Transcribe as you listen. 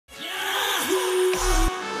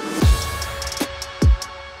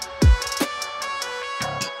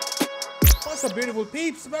up, beautiful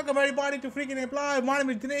peeps? Welcome everybody to Freaking Apply. My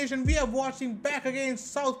name is Dinesh and we are watching back again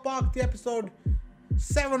South Park, the episode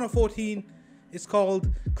 7 or 14. It's called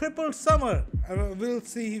Crippled Summer. We'll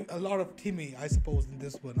see a lot of Timmy, I suppose, in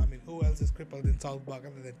this one. I mean, who else is crippled in South Park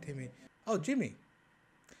other than Timmy? Oh, Jimmy.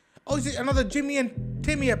 Oh, is it another Jimmy and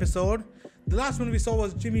Timmy episode? The last one we saw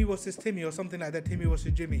was Jimmy versus Timmy or something like that. Timmy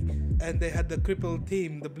versus Jimmy. And they had the crippled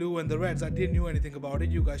team, the blue and the reds. I didn't know anything about it.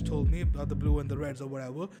 You guys told me about the blue and the reds or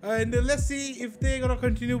whatever. And let's see if they're going to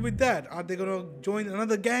continue with that. Are they going to join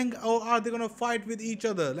another gang or are they going to fight with each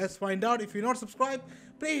other? Let's find out. If you're not subscribed,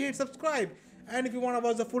 please hit subscribe. And if you want to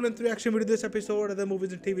watch the full-length reaction video to this episode, other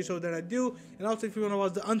movies and TV shows that I do, and also if you want to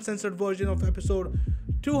watch the uncensored version of episode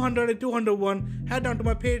 200 and 201, head down to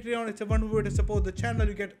my Patreon. It's a wonderful way to support the channel.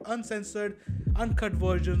 You get uncensored, uncut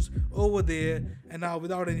versions over there. And now,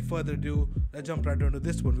 without any further ado, let's jump right into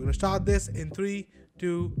this one. We're going to start this in 3,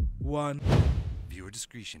 2, 1. Viewer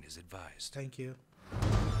discretion is advised. Thank you.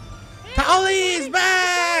 Towlie's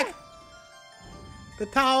back! The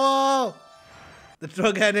towel! The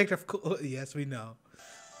drug addict, of course. Yes, we know.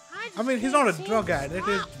 I mean, he's not a drug addict.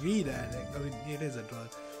 It is weed addict. I mean, it is a drug.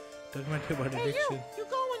 Documentary about addiction. You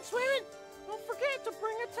going swimming? Don't forget to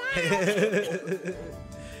bring a towel.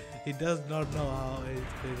 He does not know how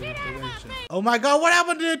it's been intervention. Oh my God, what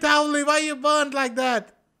happened to you, Towley? Why you burned like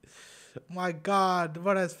that? My God,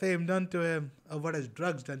 what has fame done to him? Or what has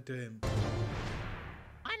drugs done to him?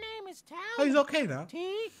 My name is Towel. Oh, he's okay now.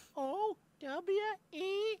 T-O-W-E-L.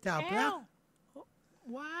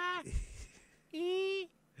 Y-E-Y.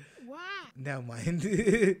 Never mind.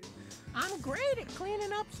 I'm great at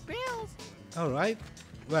cleaning up spills. All right.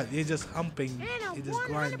 Well, you're just humping. And You're just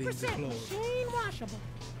grinding the floor. Machine washable.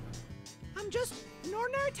 I'm just an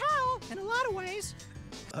ordinary towel in a lot of ways.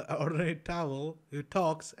 An ordinary towel who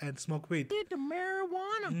talks and smoke weed. Did the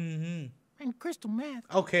marijuana and crystal meth.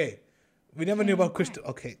 Okay. We never knew about crystal.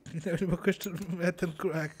 Okay. We never knew about crystal meth and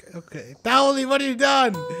crack. Okay. Towley, what have you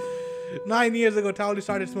done? 9 years ago, Towley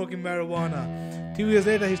started smoking marijuana. 2 years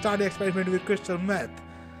later, he started experimenting with crystal meth.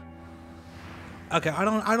 Okay, I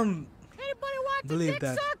don't believe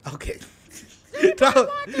that. Okay.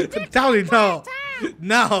 Towley, no.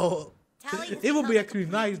 No. It would be actually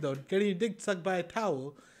nice though, getting your dick sucked by a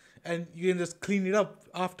towel and you can just clean it up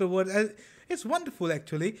afterwards. And it's wonderful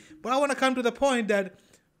actually. But I want to come to the point that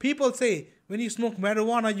people say when you smoke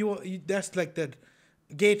marijuana, you that's like that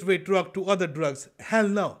gateway drug to other drugs. Hell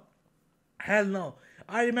no. Hell no.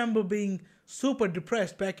 I remember being super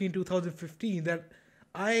depressed back in 2015 that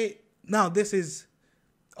now this is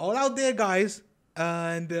all out there, guys,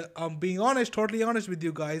 and I'm being honest, totally honest with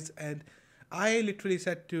you guys, and I literally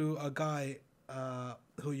said to a guy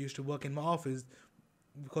who used to work in my office,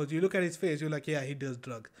 because you look at his face, you're like, yeah, he does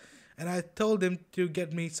drugs, and I told him to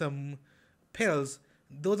get me some pills.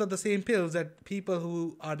 Those are the same pills that people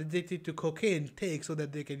who are addicted to cocaine take so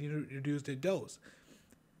that they can reduce their dose.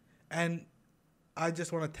 And I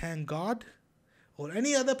just want to thank God or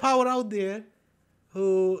any other power out there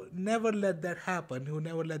who never let that happen, who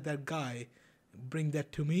never let that guy bring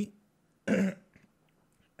that to me.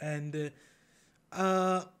 And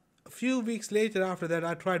a few weeks later after that,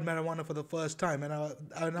 I tried marijuana for the first time. And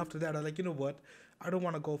after that, I was like, you know what? I don't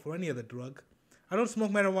want to go for any other drug. I don't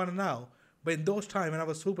smoke marijuana now. But in those times when I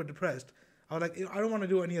was super depressed, I was like, I don't want to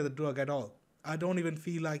do any other drug at all. I don't even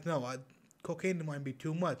feel like, cocaine might be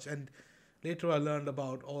too much. And later I learned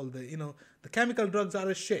about all the, the chemical drugs are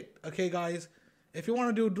a shit. Okay, guys? If you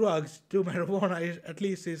want to do drugs, do marijuana. At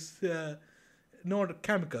least it's not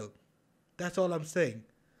chemical. That's all I'm saying.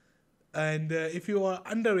 And if you are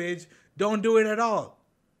underage, don't do it at all.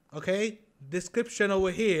 Okay? Description over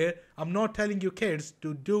here. I'm not telling you kids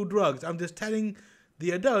to do drugs. I'm just telling the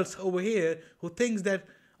adults over here who thinks that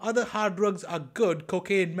other hard drugs are good,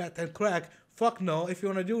 cocaine, meth, and crack. Fuck no. If you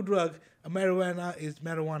want to do drugs, marijuana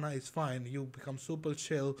is fine. You become super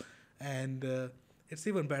chill, and it's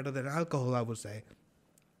even better than alcohol, I would say.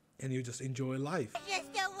 And you just enjoy life. I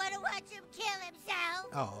just don't want to watch him kill himself.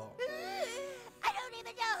 Oh. I don't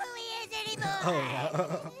even know who he is anymore.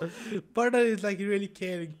 Oh. Butter is like a really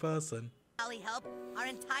caring person. Ollie, help. Our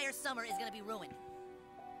entire summer is going to be ruined.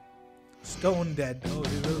 Stone dead. Oh,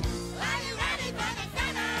 he will. Are you ready for the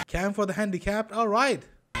summer? Camp for the handicapped. All right.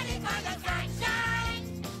 Ready for the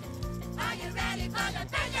sunshine? Are you ready for the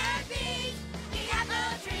thunder beat? The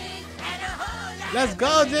apple tree and a whole lot. Let's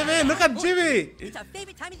go, Jimmy. Look at Jimmy. It's our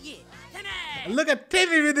favorite time of year. Timmy! Look at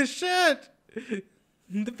Timmy with his shirt.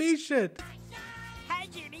 The t-shirt. Hi,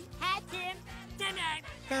 Jimmy. Hi, Tim. Timmy.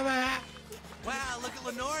 Come on. Wow, look at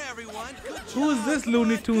Lenore, everyone. Good job. Who's this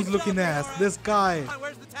Looney Tunes looking ass? This guy.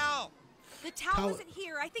 Where's the towel? The towel isn't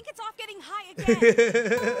here. I think it's off getting high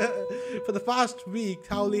again. For the past week,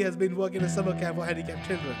 Towley has been working in a summer camp for handicapped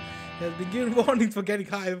children. He has been given warnings for getting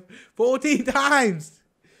high 14 times.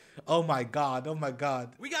 Oh my god, oh my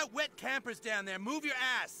god. We got wet campers down there. Move your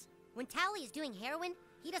ass. When Towley is doing heroin,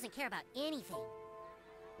 he doesn't care about anything.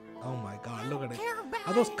 Oh my god, look at it.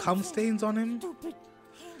 Are those cum stains on him?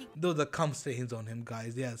 Those are cum stains on him,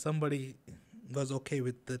 guys. Yeah, somebody was okay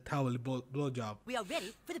with the towel blowjob. We are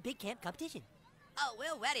ready for the big camp competition. Oh,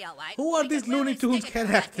 we're ready, all right. Who are these Looney Tunes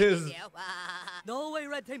characters? No way,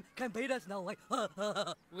 Red Team can beat us. No way.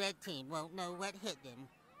 Red Team won't know what hit them.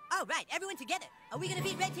 All right, everyone together. Are we gonna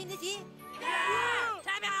beat Red Team this year?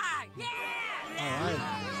 Alright.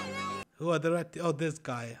 Who are the red? Oh, this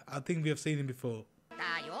guy. I think we have seen him before.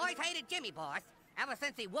 You always hated Jimmy, boss. Ever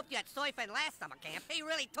since he whooped you at Soyfin last summer camp, he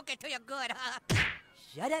really took it to you good, huh?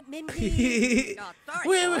 Shut up, Mimsy. Oh, sorry,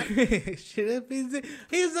 Wait. Shut up, he's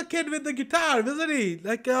the kid with the guitar, isn't he?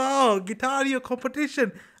 Like, oh, guitar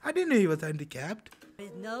competition. I didn't know he was handicapped.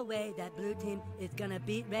 There's no way that Blue Team is gonna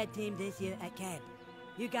beat Red Team this year at camp.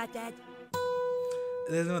 You got that?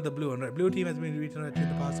 There's not the blue one, right? Blue team has been beaten in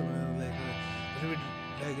the past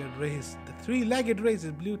three-legged race. The three-legged race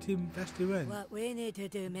is blue team best to win. What we need to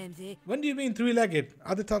do, Mimsy. When do you mean three-legged?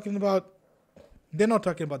 Are they talking about? They're not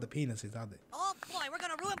talking about the penises, are they? Oh boy, we're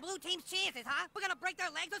gonna ruin Blue Team's chances, huh? We're gonna break their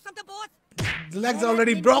legs or something, boss? The legs are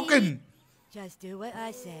already broken. Just do what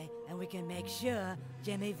I say, and we can make sure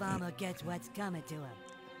Jimmy Varma gets what's coming to him.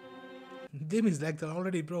 Jimmy's legs are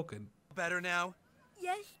already broken. Better now?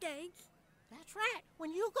 Yes, thanks. That's right.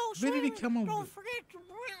 When you go Where did he come up don't with? forget to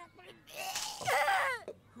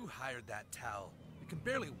Who hired that towel? You can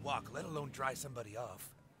barely walk, let alone dry somebody off.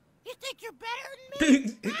 You think you're better than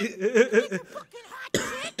me? You're fucking hot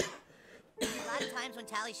shit. A lot of times when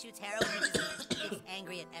Tally shoots heroin, he just gets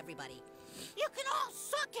angry at everybody. You can all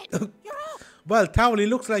suck it. You're all... Well, Towley,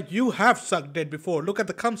 looks like you have sucked it before. Look at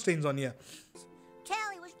the cum stains on you.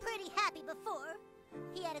 Tally was pretty happy before.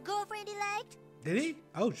 He had a girlfriend he liked. Did he?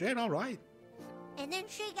 Oh shit! All right. And then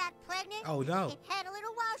she got pregnant. Oh no. And had a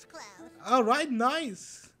little washcloth. All right,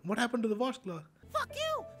 nice. What happened to the washcloth? Fuck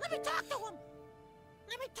you. Let me talk to him.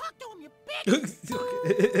 Let me talk to him, you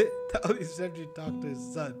bitch. Towley said she talked to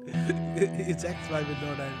his son. His ex-wife would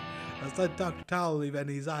know that. Her son talked to Towley when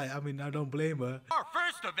he's high. I mean, I don't blame her. Our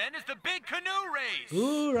first event is the big canoe race.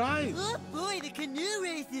 Ooh, right. Oh boy, the canoe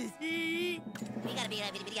races. We gotta be Yeah,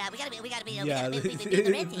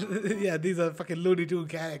 the red team. yeah, these are fucking Looney Tunes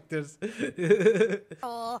characters.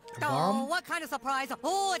 Oh, bomb? what kind of surprise?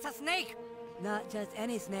 Oh, it's a snake. Not just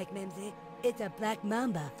any snake, Mimsy. It's a black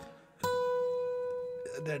mamba.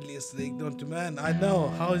 Deadliest snake known to man. I know.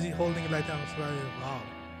 How is he holding it like that? Wow.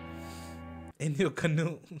 In your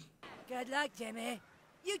canoe. Good luck, Jimmy.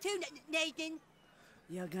 You too, Nathan.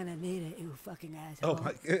 You're gonna need it, you fucking asshole. Oh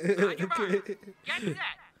my Get god.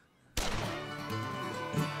 set.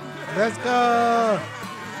 Let's go.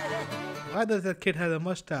 Why does that kid have a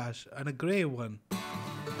mustache and a grey one?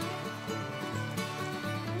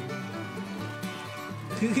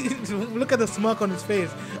 Look at the smirk on his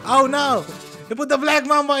face. Oh no! They put the black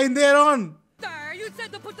mamba in their own. There, you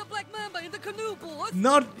said to put the black mamba in the canoe, boss.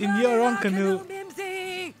 Not in your own canoe.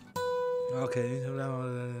 Mimsy. Okay,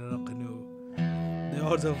 canoe. The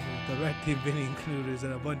odds of the red team winning canoe race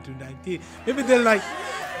are 1 to 19. Maybe they're like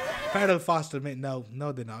paddle faster, mate. No,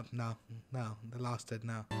 they're not. No, they lost it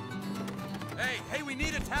now. Hey, we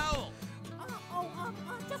need a towel.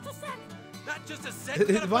 Just a sec. Not just a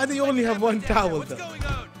second. Why do you only have one towel, What's though? going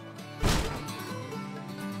on?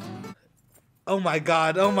 Oh my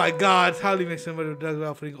god, Towley makes somebody who does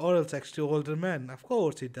offering oral sex to older men. Of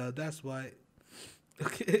course he does, that's why.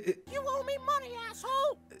 Okay. You owe me money,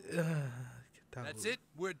 asshole. That's it.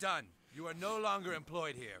 We're done. You are no longer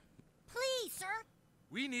employed here. Please, sir.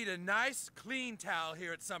 We need a nice, clean towel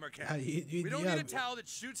here at summer camp. You- We don't yeah. need a towel that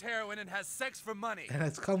shoots heroin and has sex for money. And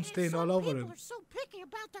it's cum stained Some all over people him. are so picky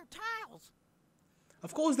about their towels.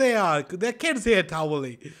 Of course they are. They're kids here,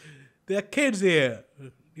 Towley. They're kids here.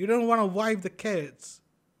 You don't want to wipe the kids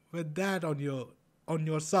with that on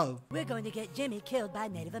yourself. We're going to get Jimmy killed by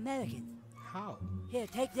Native Americans. How? Here,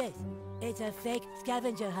 take this. It's a fake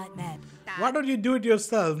scavenger hunt map. Why don't you do it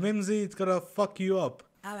yourself? Mimsy, it's gonna fuck you up.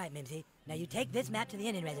 All right, Mimsy. Now you take this map to the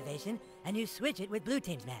Indian reservation and you switch it with Blue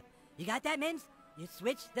Team's map. You got that, Mims? You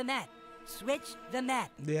switch the map. Switch the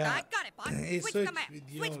map. Yeah. I got it, boss. He Switch the switched map. with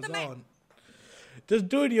Switch the yours map. on. Just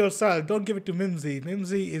do it yourself. Don't give it to Mimsy.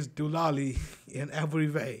 Mimsy is Doolally in every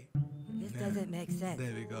way. This doesn't make sense.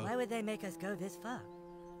 There we go. Why would they make us go this far?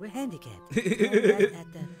 We're handicapped.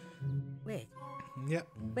 At the... Wait. Yeah.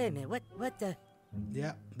 Wait a minute. What the...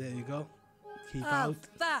 Yeah. There you go. Keep Oh, out.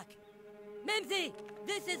 fuck. Mimsy,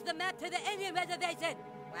 this is the map to the Indian reservation.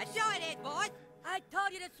 Well, sure it is, boss. I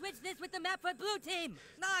told you to switch this with the map for blue team.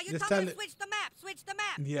 No, you Just told me tell to switch the map. Switch the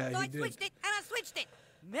map. Yeah, so he I did. switched it, and I switched it.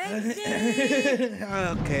 Mimsy!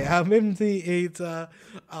 Okay, Mimsy is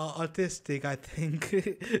autistic, I think.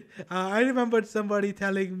 I remembered somebody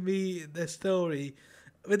telling me the story.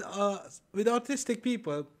 With autistic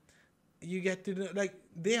people, you get to know, like,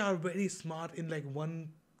 they are very smart in, like, one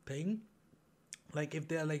thing. Like, if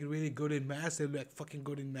they're, like, really good in maths, they'll be, like, fucking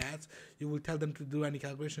good in maths. You will tell them to do any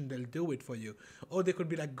calculation, they'll do it for you. Or they could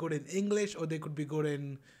be, like, good in English, or they could be good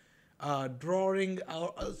in drawing,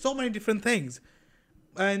 or so many different things.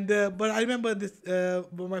 And but I remember this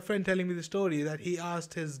my friend telling me the story that he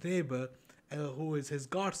asked his neighbor, who is his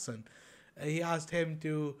godson, he asked him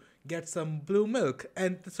to get some blue milk.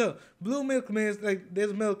 And so blue milk means, like,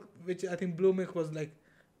 there's milk which I think blue milk was like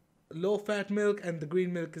low fat milk, and the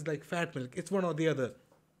green milk is like fat milk. It's one or the other,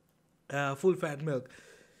 full fat milk.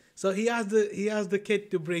 So he asked the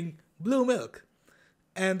kid to bring blue milk,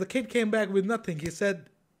 and the kid came back with nothing. He said,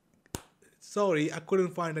 "Sorry, I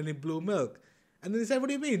couldn't find any blue milk." And then he said, "What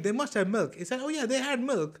do you mean? They must have milk." He said, "Oh yeah, they had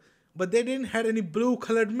milk, but they didn't have any blue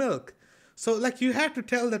colored milk." So, like, you have to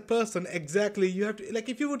tell that person exactly. You have to, like,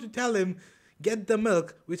 if you were to tell him, get the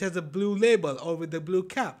milk which has a blue label or with the blue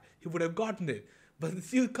cap, he would have gotten it. But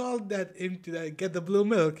if you called that him to get the blue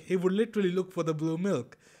milk, he would literally look for the blue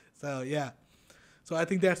milk. So yeah, so I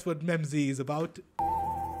think that's what Memzi is about.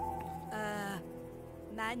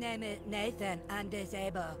 My name is Nathan. I'm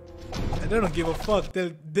disabled. I don't give a fuck.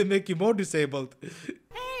 They make you more disabled.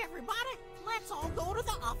 Hey, everybody, let's all go to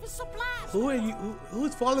the office supplies. Who are you?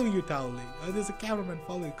 Who's following you, Towley? Oh, there's a cameraman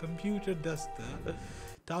following. Computer duster.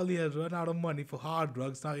 Towley has run out of money for hard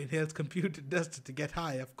drugs. Now he inhales computer duster to get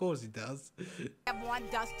high. Of course he does. I have one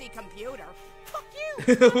dusty computer. Fuck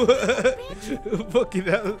you. Fucking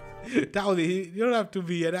hell. Towley, you don't have to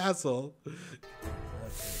be an asshole.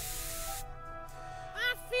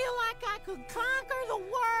 I feel like I could conquer the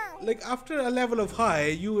world. Like, after a level of high,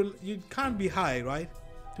 you can't be high, right?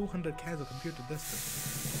 200 cans of computer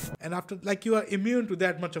duster. And after, like, you are immune to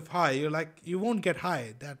that much of high. You're like, you won't get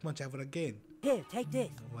high that much ever again. Here, take this.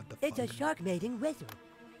 What the It's fuck? a shark mating whistle.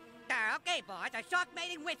 Okay, boss. A shark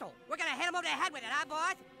mating whistle. We're gonna hit him over the head with it, huh,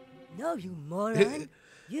 boss? No, you moron.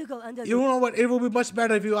 You go under You the... know what? It would be much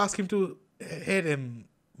better if you ask him to hit him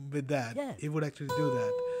with that. Yeah. He would actually do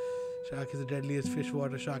that. Shark is the deadliest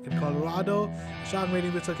freshwater shark in Colorado. Shark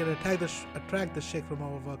mating whistle can attract the shake from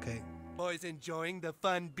over. Okay. Boys enjoying the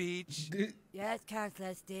fun beach? Yes,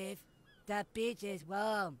 Counselor Steve. The beach is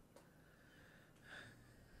warm.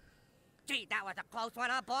 Gee, that was a close one,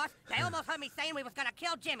 huh, boss? They almost heard me saying we was gonna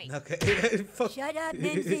kill Jimmy. Okay. Fuck. Shut up,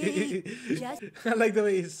 Mimsy. Just... I like the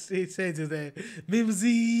way he says his name.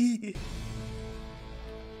 Mimsy.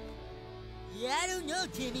 Yeah, I don't know,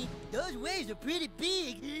 Jimmy. Those waves are pretty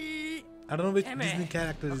big. I don't know which Disney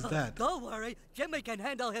character is that. Don't worry. Jimmy can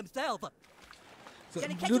handle himself. So,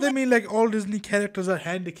 Gonna catch do you they with- mean like all Disney characters are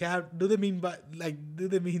handicapped? Do they mean that?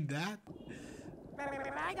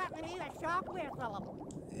 I got me a shark whistle.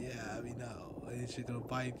 Yeah, we know. Is she gonna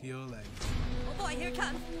bite your leg? Oh boy, here it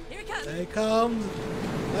comes. Here it comes. There it comes.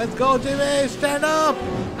 Let's go, Jimmy. Stand up.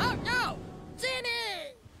 Oh no!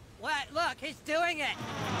 Jimmy! What? Look, he's doing it.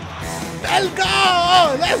 Let's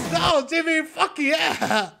go. Let's go, Jimmy. Fuck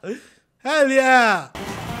yeah. Hell yeah.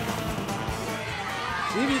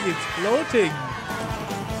 Jimmy is floating.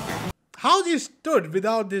 How he stood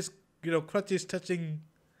without this, crutches touching.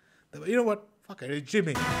 You know what? Fuck it, it's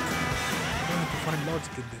Jimmy. I don't have to find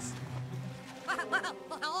logic in this.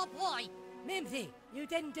 Oh boy. Mimsy, you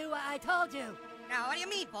didn't do what I told you. Now, what do you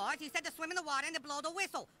mean, boss? You said to swim in the water and to blow the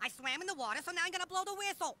whistle. I swam in the water, so now I'm gonna blow the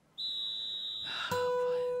whistle.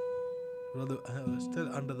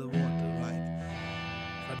 Still under the water,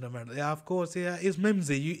 right? Fundamental. Yeah, of course, yeah, it's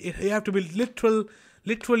Mimsy. You have to be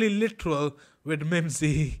literally literal with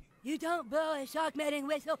Mimsy. You don't blow a shark mating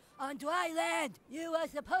whistle on dry land. You were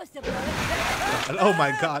supposed to blow it. Oh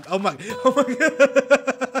my god. Oh my god.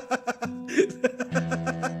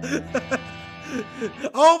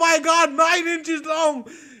 Oh my god, 9 inches long.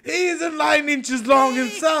 He isn't 9 inches long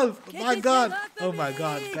himself. Get My this god. thing off of Oh my me.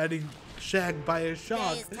 god, getting shagged by a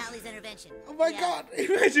shark. Tally's intervention. Oh my god,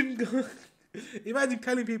 imagine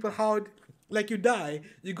telling people how, like, you die,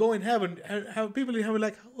 you go in heaven, and have people in heaven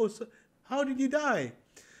like, oh, so how did you die?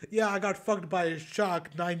 Yeah, I got fucked by a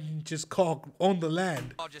shark 9 inches cock on the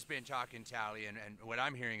land. All just been talking, Tally, and what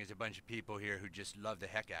I'm hearing is a bunch of people here who just love the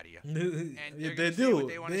heck out of you. And Yeah, they're they gonna say what do.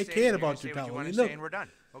 they wanna They say, care and you're gonna about you, say what you Towel. wanna Look, say, and we're done,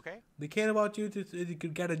 okay? they care about you so you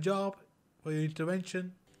could get a job for your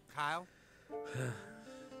intervention. Kyle?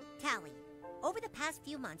 Tally, Over the past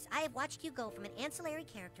few months, I have watched you go from an ancillary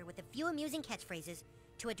character with a few amusing catchphrases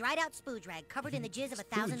to a dried-out spooge rag covered in the jizz of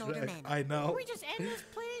 1,000 older men. I know. Can we just end this,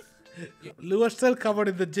 please? You are still covered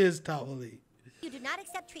in the jizz, Towley. If you do not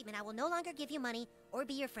accept treatment, I will no longer give you money or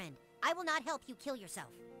be your friend. I will not help you kill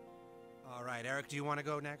yourself. All right, Eric, do you want to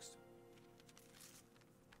go next?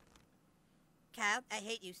 Cal, I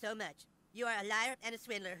hate you so much. You are a liar and a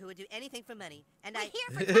swindler who would do anything for money. And We're here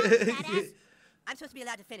for time, badass. I'm supposed to be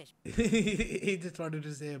allowed to finish. He just wanted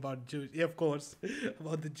to say about Jews. Yeah, of course.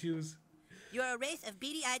 About the Jews. You are a race of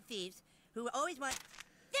beady-eyed thieves who always want...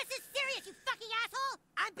 This is serious, you fucking asshole!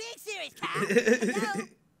 I'm being serious, Cal. Hello?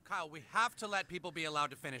 Kyle, we have to let people be allowed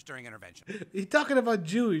to finish during intervention. He's talking about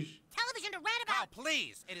Jewish. Television to rant Kyle, about.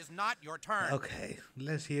 please, it is not your turn. Okay,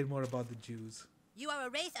 let's hear more about the Jews. You are a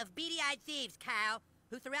race of beady-eyed thieves, Cal,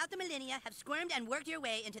 who throughout the millennia have squirmed and worked your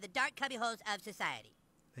way into the dark cubbyholes of society.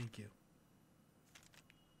 Thank you.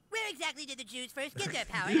 Where exactly did the Jews first get their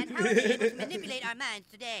power, and how are they able to manipulate our minds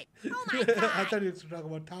today? Oh my I god! thought you were talking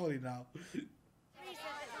about Towley now.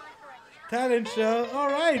 Talent show. All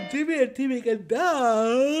right, Jimmy and Timmy can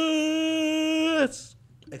dance.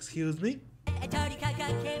 Excuse me. A tardy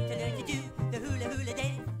cocker came to learn to do the hula hula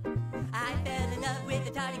dance. I fell in love with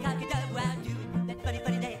the tardy cocker dove while doing that funny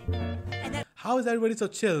funny dance. And that How is everybody so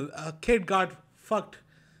chill? A kid got fucked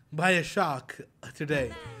by a shark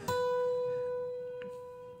today.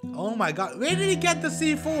 Oh my god, where did he get the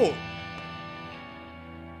C4?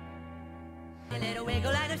 a little wiggle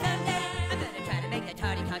and someday I'm gonna try to make the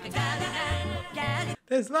tardy cocker gal.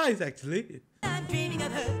 That's nice actually. I'm dreaming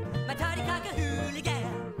of her, my tardy cocker hula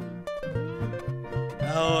gal.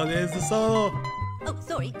 Oh, there's the solo. Oh,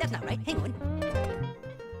 sorry, that's not right. Hang on.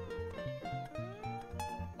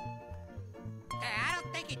 I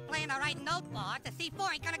don't think he's playing the right note, boss. The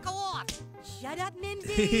C4 ain't gonna go off. Shut up,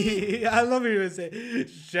 Mimsy. I love it when you say,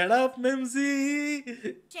 "Shut up, Mimsy."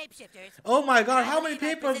 Shapeshifters. Oh my god, how I many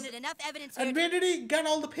believe I've papers? presented enough evidence here And where did he get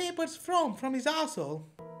all the papers from? From his asshole?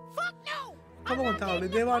 Fuck no! Come I'm on, not Towley,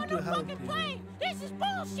 getting they this want on to the help fucking you. plane. This is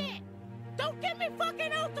bullshit! Don't give me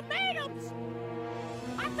fucking ultimatums!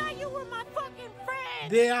 I thought you were my fucking friend!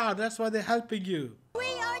 They are, that's why they're helping you. We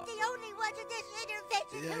aren't the only ones in this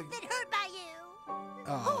intervention who've been hurt by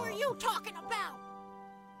you. Who are you talking about?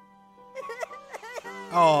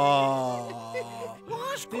 Oh, they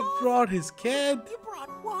Washcloth? brought his kid. You brought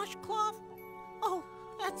washcloth? Oh,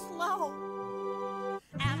 that's low.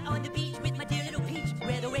 Out on the beach with my dear little peach,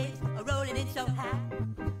 where the waves are rolling in so high.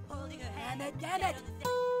 Holding her hand, damn it.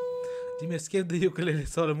 Jimmy escaped the ukulele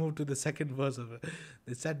solo, moved to the second verse of it.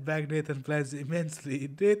 They set back Nathan plans immensely.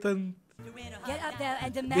 Nathan, Get up there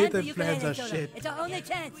and demand Nathan the ukulele plans are solo. shit. It's our only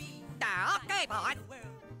chance. Okay, boss.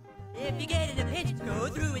 If you get in a pinch, go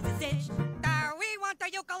through it's a cinch. We want the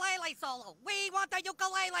ukulele solo. We want the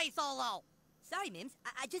ukulele solo. Sorry, Mims,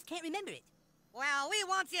 I just can't remember it. Well, we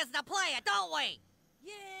want you to play it, don't we?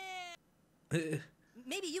 Yeah.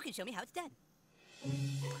 Maybe you can show me how it's done. this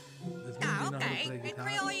movie know how to Okay. play It's guitar.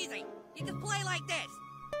 real easy. You just play like this.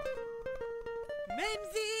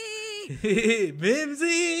 Mimsy!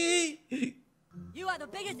 Mimsy! You are the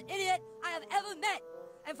biggest idiot I have ever met.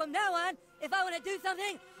 And from now on, if I want to do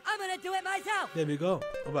something, I'm going to do it myself. There we go.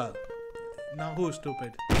 Oh, well, now who's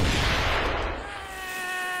stupid?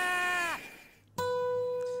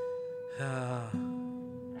 Ah!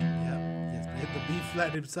 Yeah, yes, he hit the B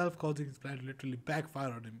flat himself, causing his plan to literally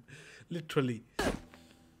backfire on him. Literally.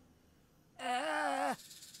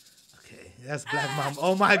 Okay, that's Black Mom.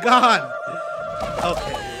 Oh my god!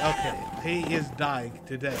 Okay, he is dying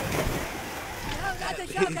today. No, not the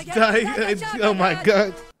shark He's again. dying. Not the shark Oh my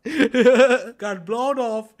again. god. Got blown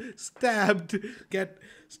off, stabbed, get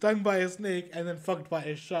stung by a snake, and then fucked by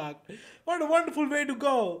a shark. What a wonderful way to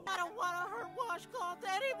go. I don't want to hurt washcloth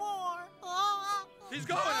anymore. He's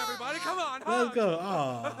going, everybody. Come on. Let's go.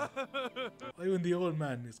 Ah. Even the old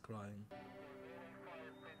man is crying.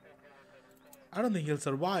 I don't think he'll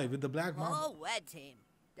survive with the Black Mom. Oh, Wed Team.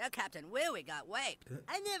 That Captain Willie got wiped.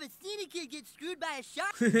 I've never seen a kid get screwed by a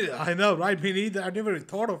shark. I know, right? Me neither. I never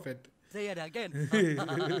thought of it. Say it again.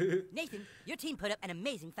 Nathan, your team put up an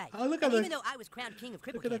amazing fight. Oh, look at And the- even though I was crowned king of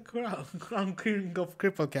Crippled Look at the Camp, crown king of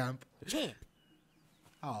Cripple Camp. champ,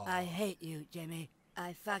 Oh. I hate you, Jimmy.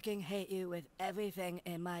 I fucking hate you with everything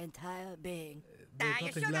in my entire being. There's You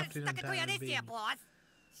nothing sure left gotta in stuck it to you entire this year, being. boss.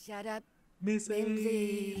 Shut up.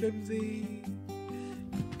 Missy. Mimsy.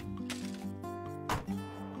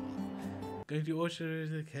 Going to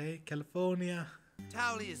Ocean, okay, California.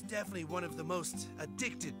 Towley is definitely one of the most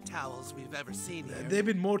addicted towels we've ever seen here. There have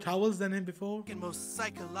been more towels than him before. And most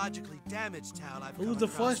psychologically damaged towel I've Who's come the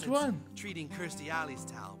across first since one? treating Kirstie Alley's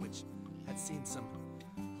towel, which had seen some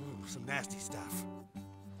some nasty stuff.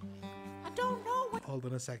 I don't know what. Hold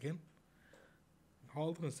on a second.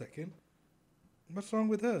 Hold on a second. What's wrong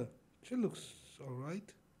with her? She looks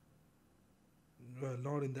alright. Well,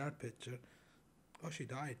 not in that picture. Oh, she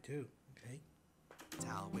died too. Okay.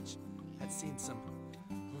 Towel, which had seen some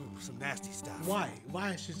nasty stuff. Why?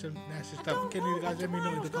 Why is she some nasty I stuff? don't Can know you guys what let me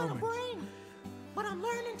know in the tomorrow's gonna comments? bring, but I'm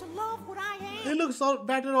learning to love what I am. It looks all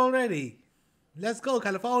better already. Let's go,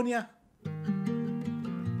 California.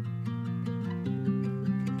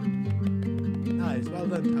 Nice, well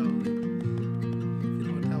done, Towel. If you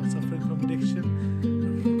don't have suffering from addiction,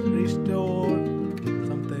 restore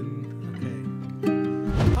something.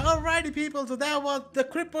 Okay. Alrighty, people. So that was the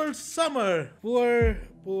crippled summer.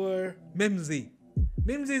 Poor Mimsy.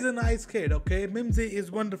 Mimsy is a nice kid, okay? Mimsy is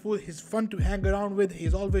wonderful. He's fun to hang around with.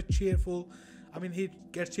 He's always cheerful. I mean, he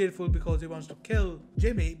gets cheerful because he wants to kill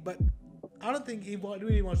Jimmy, but I don't think he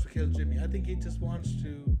really wants to kill Jimmy. I think he just wants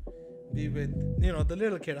to be with, you know, the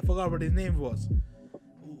little kid. I forgot what his name was.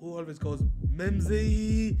 Who always goes,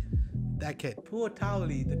 Mimsy. That kid. Poor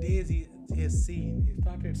Towley, the days he has seen. He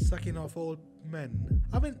started sucking off old men.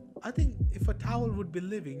 I mean, I think if a towel would be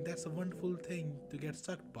living, that's a wonderful thing to get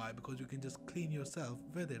sucked by because you can just clean yourself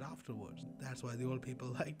with it afterwards. That's why the old people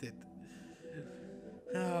liked it.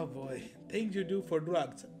 Oh boy, things you do for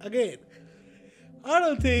drugs. Again, I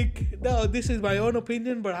don't think, no, this is my own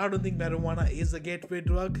opinion, but I don't think marijuana is a gateway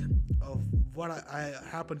drug. Of what I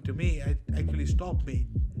happened to me, it actually stopped me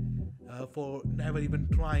for never even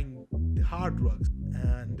trying the hard drugs.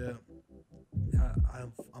 And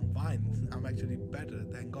I'm fine. I'm actually better.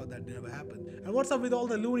 Thank God that never happened. And what's up with all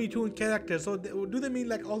the Looney Tune characters? So do they mean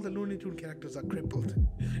like all the Looney Tune characters are crippled?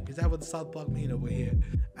 Is that what the South Park mean over here?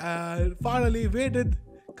 And finally, where did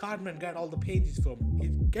Cartman get all the pages from?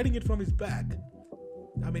 He's getting it from his back.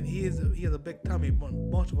 I mean, he has a big tummy.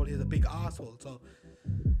 Most of all, he has a big asshole. So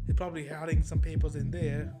he's probably hiding some papers in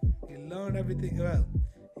there. He learned everything well.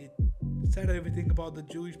 He said everything about the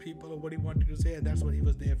Jewish people or what he wanted to say, and that's what he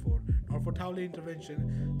was there for. Not for Towley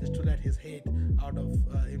intervention, just to let his hate out of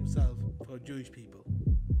himself for Jewish people.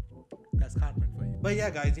 That's Cartman for you. But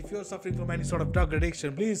yeah, guys, if you're suffering from any sort of drug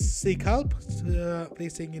addiction, please seek help.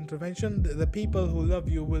 Please seek intervention. The people who love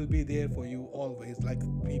you will be there for you always. Like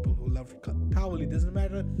people who love Towley. Doesn't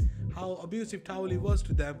matter how abusive Towley was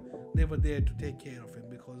to them, they were there to take care of him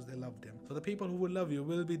because they loved him. So the people who will love you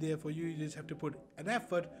will be there for you. You just have to put an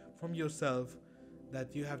effort from yourself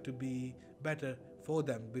that you have to be better for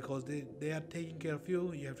them because they are taking care of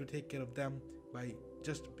you. You have to take care of them by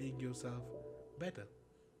just being yourself better.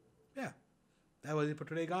 Yeah, that was it for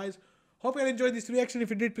today, guys. Hope you all enjoyed this reaction. If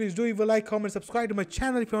you did, please do leave a like, comment, subscribe to my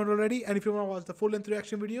channel if you haven't already. And if you want to watch the full-length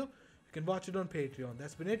reaction video, you can watch it on Patreon.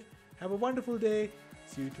 That's been it. Have a wonderful day.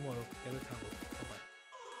 See you tomorrow.